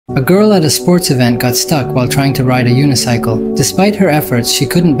A girl at a sports event got stuck while trying to ride a unicycle. Despite her efforts, she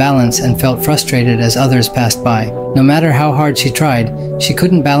couldn't balance and felt frustrated as others passed by. No matter how hard she tried, she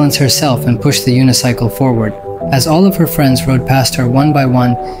couldn't balance herself and push the unicycle forward. As all of her friends rode past her one by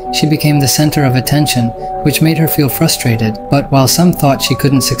one, she became the center of attention, which made her feel frustrated. But while some thought she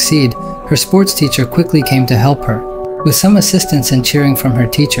couldn't succeed, her sports teacher quickly came to help her. With some assistance and cheering from her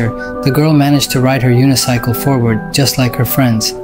teacher, the girl managed to ride her unicycle forward, just like her friends.